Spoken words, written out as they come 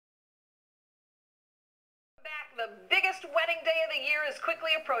Back, the biggest wedding day of the year is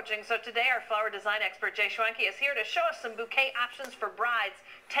quickly approaching, so today our flower design expert Jay Schwenke is here to show us some bouquet options for brides.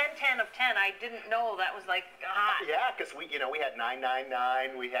 10, 10 of 10. I didn't know that was like hot. Yeah, because we had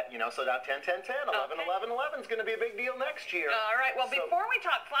 999, we had, so now 10, 10, 10, 11, Okay. 11, 11 is going to be a big deal next year. All right, well, before we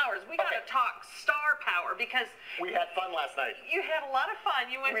talk flowers, we got to talk star power because we had fun last night. You had a lot of fun.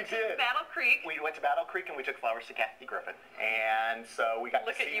 You went to Battle Creek. We went to Battle Creek and we took flowers to Cather Griffin, and so we got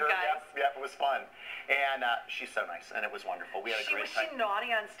to see her. Guys. Yep, it was fun, and she's so nice, and it was wonderful. We had a great time. Was she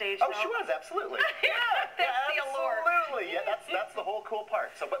naughty on stage? Oh, she was, absolutely. Yeah, that's the allure. Absolutely, yeah, that's the whole cool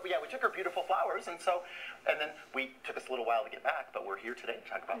part. So, but yeah, we took her beautiful flowers, and then we took us a little while to get back, but we're here today to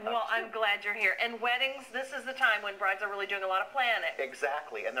talk about flowers. Well, I'm glad you're here. And weddings, this is the time when brides are really doing a lot of planning.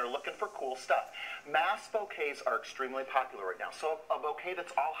 Exactly, and they're looking for cool stuff. Mass bouquets are extremely popular right now. So a bouquet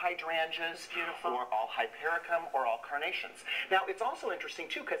that's all hydrangeas, or all hypericum, or all carnations. Now, it's also interesting,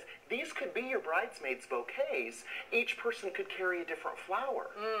 too, because these could be your bridesmaids' bouquets. Each person could carry a different flower.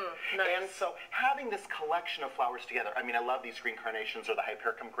 Nice. And so having this collection of flowers together, I mean, I love these green carnations or the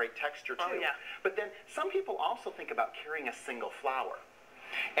hypericum, great texture, too. Oh, yeah. But then some people also think about carrying a single flower.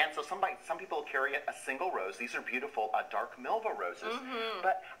 And so some people carry a single rose. These are beautiful dark Milva roses.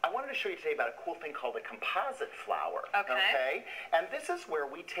 But I wanted to show you today about a cool thing called a composite flower. Okay? And this is where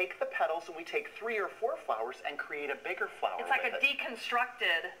we take the petals and we take 3 or 4 flowers and create a bigger flower. It's like a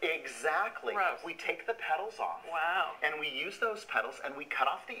deconstructed Exactly. rose. We take the petals off. Wow. And we use those petals and we cut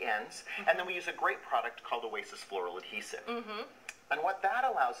off the ends. And then we use a great product called Oasis Floral Adhesive. And what that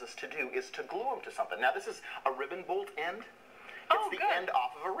allows us to do is to glue them to something. Now, this is a ribbon bolt end. It's the end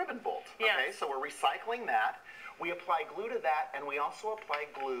off of a ribbon bolt. Okay, so we're recycling that. We apply glue to that, and we also apply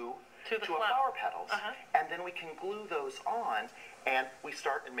glue to flower petals. And then we can glue those on, and we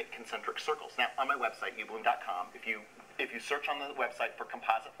start and make concentric circles. Now, on my website, ubloom.com, if you search on the website for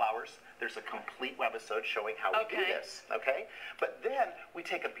composite flowers, there's a complete webisode showing how we do this. Okay? But then we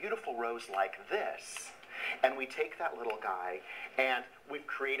take a beautiful rose like this, and we take that little guy, and we've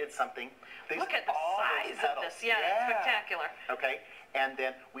created something. Look at the size of this. Yeah, it's spectacular. Okay, and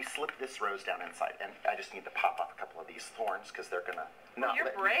then we slip this rose down inside, and I just need to pop off a couple of these thorns because they're gonna. Well,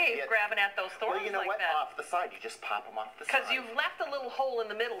 you're brave grabbing at those thorns. Well, you know like what? That. Off the side, you just pop them off the side. Because you've left a little hole in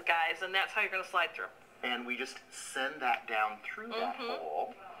the middle, guys, and that's how you're gonna slide through. And we just send that down through that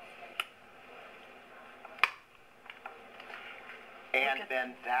hole. And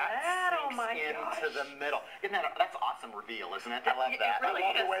then that sinks into the middle. That's awesome reveal, isn't it? I love that. Really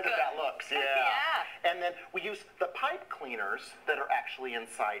I love the way that looks. Yeah. And then we use the pipe cleaners that are actually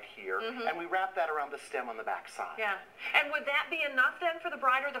inside here, and we wrap that around the stem on the back side. Yeah. And would that be enough then for the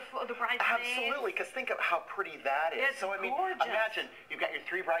bride or the bridesmaid? Absolutely, because think of how pretty that is. It's gorgeous. Imagine you've got your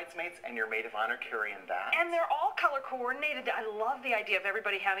 3 bridesmaids and your maid of honor carrying that. And they're all color coordinated. I love the idea of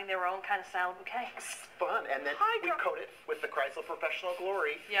everybody having their own kind of style bouquet. It's fun. And then we coat it with the Chrysler Professional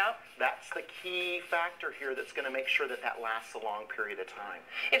Glory. Yep. That's the key factor here that's going to make sure that lasts a long period of time.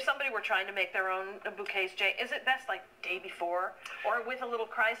 If somebody were trying to make their own bouquets, Jay, is it best like day before or with a little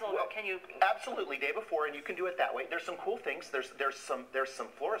Chrysler? Well, can you? Absolutely, day before, and you can do it that way. There's some cool things. There's some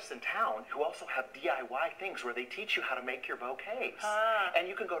florists in town who also have DIY things where they teach you how to make your bouquets. And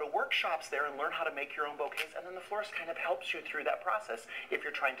you can go to workshops there and learn how to make your own bouquets, and then the florist kind of helps you through that process if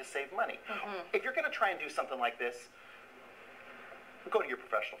you're trying to save money. If you're going to try and do something like this, go to your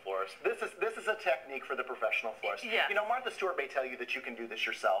professional florist. This is a technique for the professional florist. Yes. You know, Martha Stewart may tell you that you can do this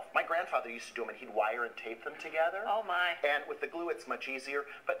yourself. My grandfather used to do them, and he'd wire and tape them together. Oh, my. And with the glue, it's much easier.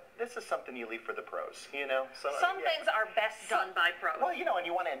 But this is something you leave for the pros, So some things are best done by pros. Well, and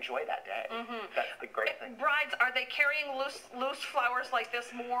you want to enjoy that day. That's the great thing. Brides, are they carrying loose flowers like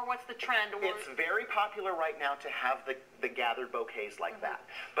this more? What's the trend? It's very popular right now to have the gathered bouquets like that.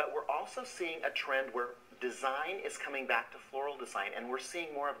 But we're also seeing a trend where design is coming back to floral design, and we're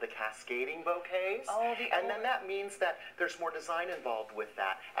seeing more of the cascading bouquets. And then that means that there's more design involved with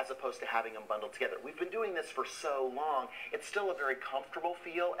that as opposed to having them bundled together. We've been doing this for so long. It's still a very comfortable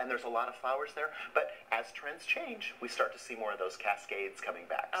feel, and there's a lot of flowers there. But as trends change, we start to see more of those cascades coming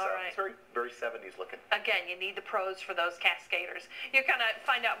back. So it's very, very 70s looking. Again, you need the pros for those cascaders. You can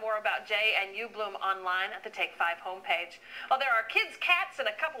find out more about Jay and You Bloom online at the Take 5 homepage. Well, there are kids, cats, and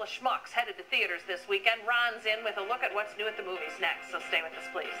a couple of schmucks headed to theaters this weekend. Ron's in with a look at what's new at the movies next, so stay with us,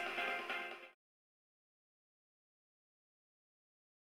 please.